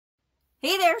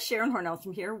Hey there, Sharon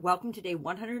Horne-Ellstrom here. Welcome to day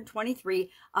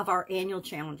 123 of our annual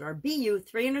challenge, our BU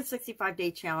 365-day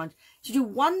challenge, to do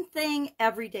one thing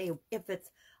every day. If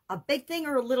it's a big thing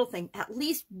or a little thing, at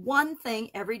least one thing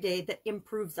every day that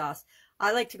improves us.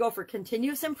 I like to go for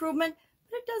continuous improvement,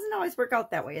 but it doesn't always work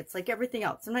out that way. It's like everything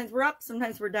else. Sometimes we're up,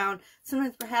 sometimes we're down,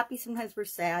 sometimes we're happy, sometimes we're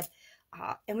sad.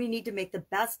 And we need to make the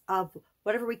best of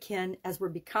whatever we can as we're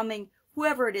becoming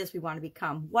whoever it is we want to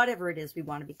become, whatever it is we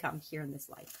want to become here in this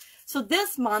life. So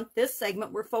this month, this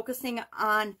segment, we're focusing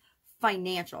on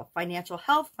financial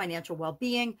health, financial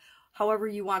well-being, however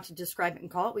you want to describe it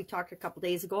and call it. We talked a couple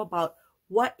days ago about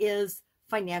what is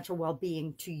financial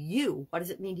well-being to you. What does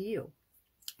it mean to you?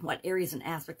 What areas and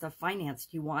aspects of finance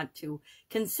do you want to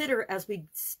consider as we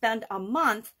spend a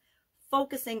month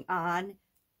focusing on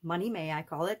money, may I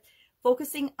call it,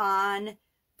 focusing on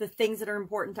the things that are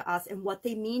important to us and what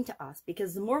they mean to us.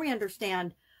 Because the more we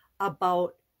understand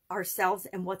about ourselves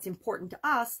and what's important to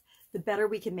us, the better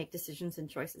we can make decisions and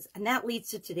choices. And that leads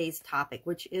to today's topic,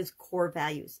 which is core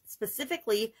values,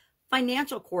 specifically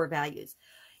financial core values.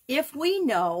 If we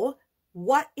know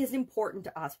what is important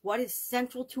to us, what is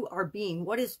central to our being,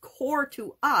 what is core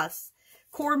to us,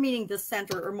 core meaning the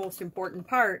center or most important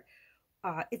part,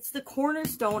 it's the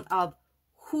cornerstone of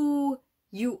who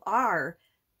you are.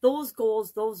 Those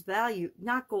goals, those values,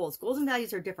 not goals. Goals and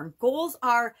values are different. Goals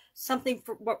are something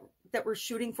for that we're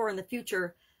shooting for in the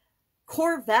future.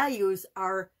 Core values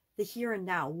are the here and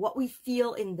now, what we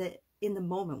feel in the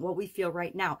moment, what we feel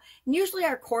right now. And usually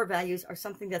our core values are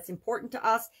something that's important to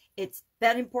us. It's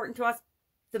been important to us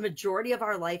the majority of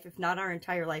our life, if not our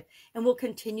entire life, and will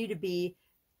continue to be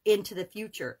into the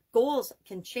future. Goals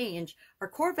can change. Our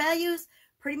core values,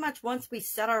 pretty much once we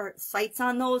set our sights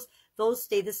on those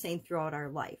stay the same throughout our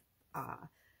life.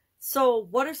 So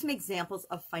what are some examples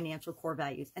of financial core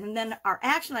values? And then our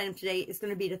action item today is going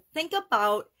to be to think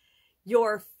about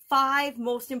your 5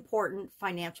 most important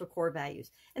financial core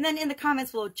values. And then in the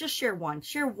comments below, just share one.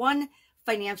 Share one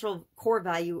financial core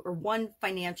value or one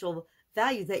financial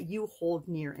value that you hold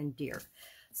near and dear.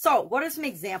 So what are some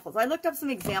examples? I looked up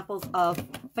some examples of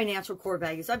financial core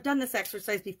values. I've done this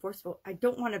exercise before, so I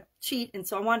don't want to cheat. And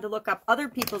so I wanted to look up other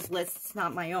people's lists,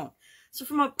 not my own. So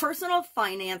from a personal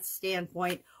finance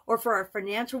standpoint, or for our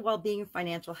financial well-being and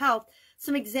financial health,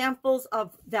 some examples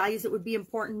of values that would be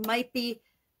important might be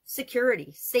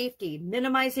security, safety,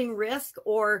 minimizing risk,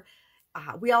 or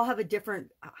we all have a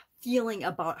different feeling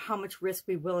about how much risk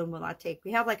we will and will not take.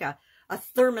 We have like a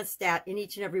thermostat in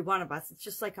each and every one of us. It's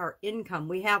just like our income.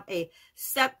 We have a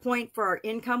set point for our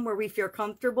income where we feel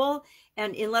comfortable.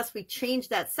 And unless we change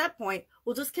that set point,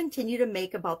 we'll just continue to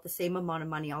make about the same amount of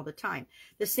money all the time.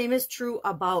 The same is true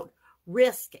about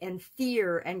risk and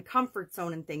fear and comfort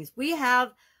zone and things. We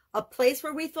have a place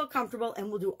where we feel comfortable and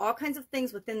we'll do all kinds of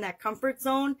things within that comfort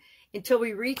zone until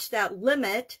we reach that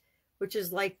limit, which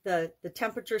is like the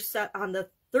temperature set on the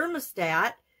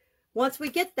thermostat. Once we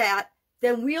get that,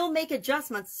 then we'll make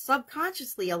adjustments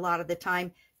subconsciously a lot of the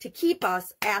time to keep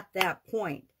us at that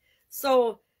point.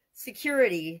 So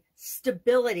security,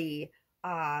 stability,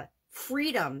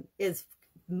 freedom is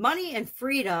money, and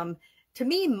freedom. To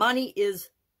me, money is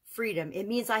freedom. It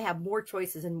means I have more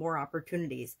choices and more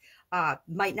opportunities.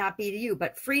 Might not be to you,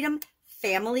 but freedom,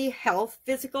 family, health,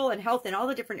 physical and health in all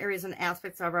the different areas and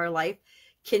aspects of our life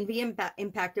can be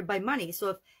impacted by money. So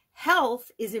if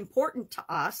health is important to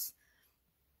us,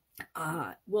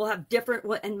 we'll have different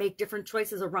and make different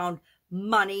choices around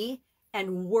money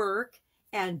and work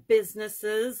and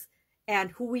businesses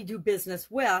and who we do business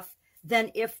with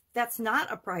than if that's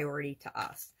not a priority to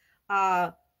us.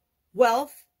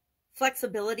 Wealth,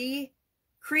 flexibility,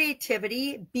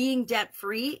 creativity, being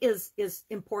debt-free is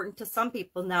important to some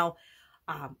people. Now,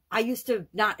 I used to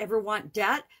not ever want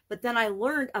debt, but then I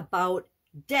learned about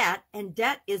debt, and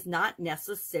debt is not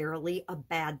necessarily a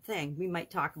bad thing. We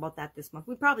might talk about that this month.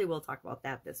 We probably will talk about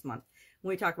that this month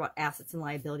when we talk about assets and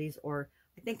liabilities, or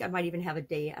I think I might even have a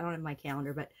day, I don't have my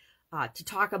calendar, but to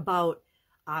talk about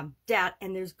debt.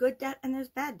 And there's good debt and there's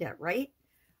bad debt, right?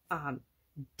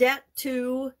 Debt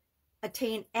to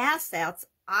attain assets,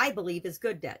 I believe, is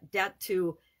good debt. Debt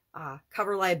to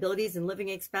cover liabilities and living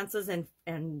expenses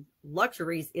and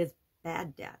luxuries is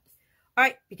bad debt. All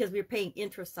right, because we're paying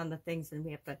interest on the things, and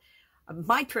we have to,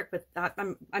 my trick with that,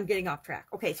 I'm getting off track.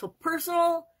 Okay, so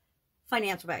personal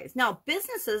financial values. Now,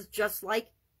 businesses, just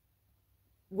like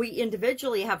we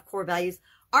individually have core values,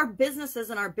 our businesses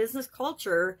and our business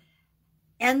culture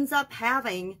ends up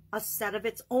having a set of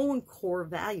its own core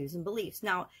values and beliefs.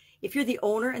 Now, if you're the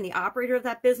owner and the operator of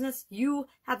that business, you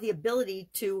have the ability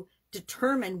to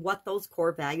determine what those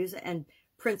core values and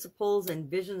principles and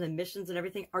visions and missions and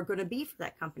everything are going to be for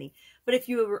that company. But if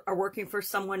you are working for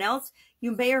someone else,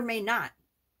 you may or may not.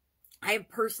 I have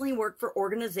personally worked for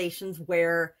organizations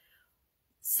where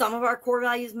some of our core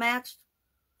values matched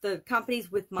the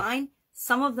companies with mine,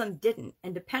 some of them didn't.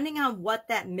 And depending on what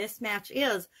that mismatch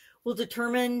is, will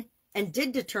determine and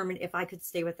did determine if I could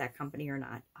stay with that company or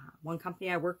not. One company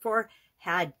I worked for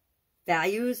had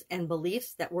values and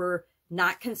beliefs that were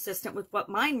not consistent with what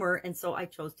mine were, and so I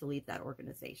chose to leave that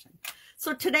organization.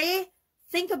 So today,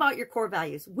 think about your core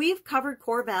values. We've covered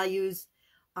core values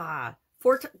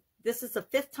this is the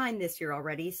 5th time this year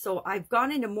already, so I've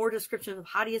gone into more descriptions of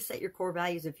how do you set your core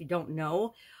values if you don't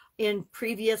know. In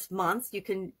previous months, you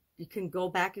can go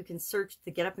back, you can search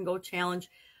the Get Up and Go Challenge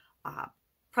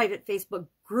private Facebook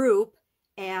group,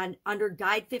 and under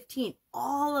Guide 15,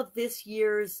 all of this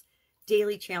year's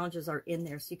daily challenges are in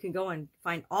there. So you can go and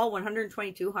find all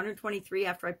 122, 123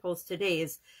 after I post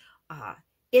today's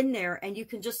in there, and you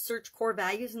can just search core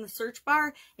values in the search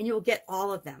bar and you'll get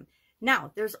all of them.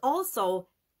 Now, there's also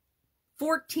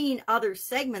 14 other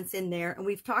segments in there, and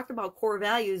we've talked about core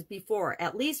values before,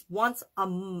 at least once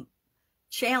a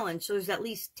challenge. So there's at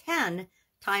least 10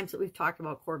 times that we've talked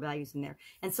about core values in there.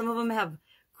 And some of them have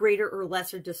greater or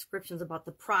lesser descriptions about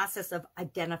the process of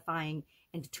identifying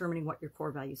and determining what your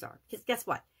core values are. Because guess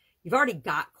what? You've already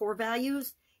got core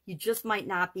values. You just might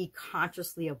not be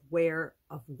consciously aware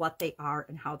of what they are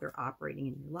and how they're operating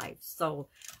in your life. So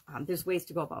there's ways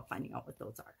to go about finding out what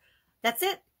those are. That's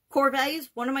it. Core values,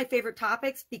 one of my favorite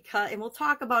topics, and we'll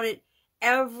talk about it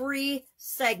every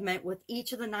segment with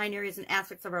each of the 9 areas and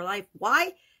aspects of our life.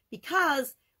 Why?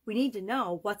 Because we need to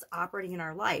know what's operating in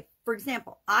our life. For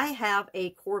example, I have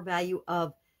a core value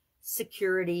of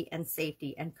security and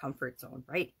safety and comfort zone,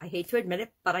 right? I hate to admit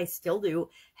it, but I still do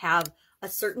have a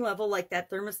certain level, like that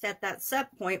thermostat, that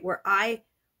set point where I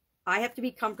have to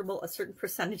be comfortable a certain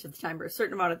percentage of the time or a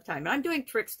certain amount of the time. And I'm doing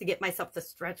tricks to get myself to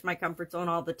stretch my comfort zone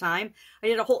all the time. I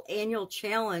did a whole annual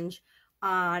challenge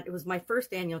on, it was my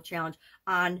first annual challenge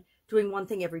on doing one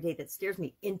thing every day that scares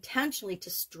me, intentionally to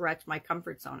stretch my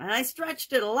comfort zone. And I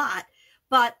stretched it a lot,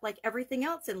 but like everything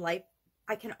else in life,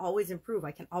 I can always improve.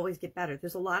 I can always get better.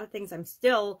 There's a lot of things I'm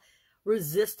still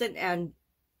resistant and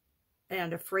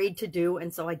afraid to do,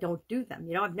 and so I don't do them.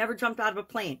 You know, I've never jumped out of a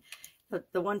plane.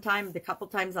 But the couple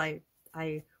times I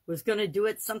was going to do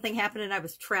it, something happened and I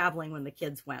was traveling when the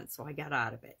kids went, so I got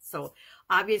out of it. So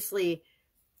obviously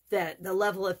the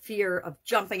level of fear of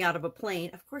jumping out of a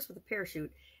plane, of course with a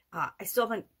parachute, I still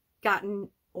haven't gotten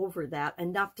over that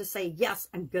enough to say, yes,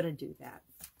 I'm going to do that.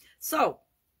 So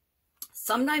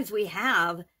sometimes we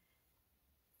have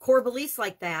core beliefs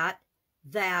like that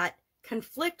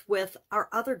conflict with our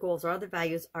other goals, our other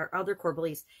values, our other core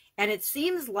beliefs. And it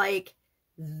seems like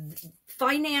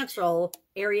financial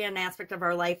area and aspect of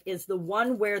our life is the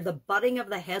one where the butting of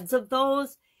the heads of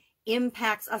those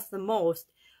impacts us the most.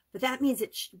 But that means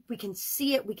we can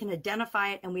see it, we can identify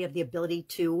it, and we have the ability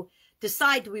to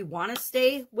decide, do we want to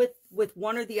stay with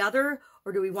one or the other,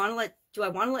 or do I want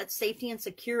to let safety and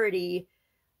security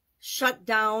shut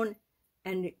down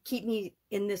and keep me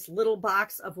in this little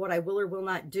box of what I will or will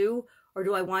not do, or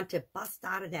do I want to bust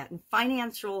out of that? And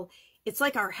financial, it's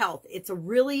like our health. It's a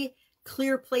really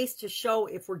clear place to show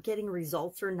if we're getting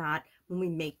results or not when we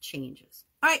make changes.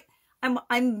 All right,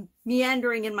 I'm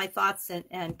meandering in my thoughts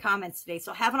and comments today,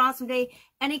 so have an awesome day.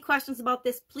 Any questions about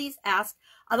this, please ask.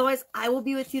 Otherwise, I will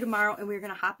be with you tomorrow, and we're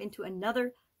going to hop into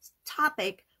another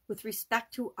topic with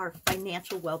respect to our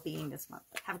financial well-being this month.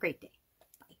 Have a great day.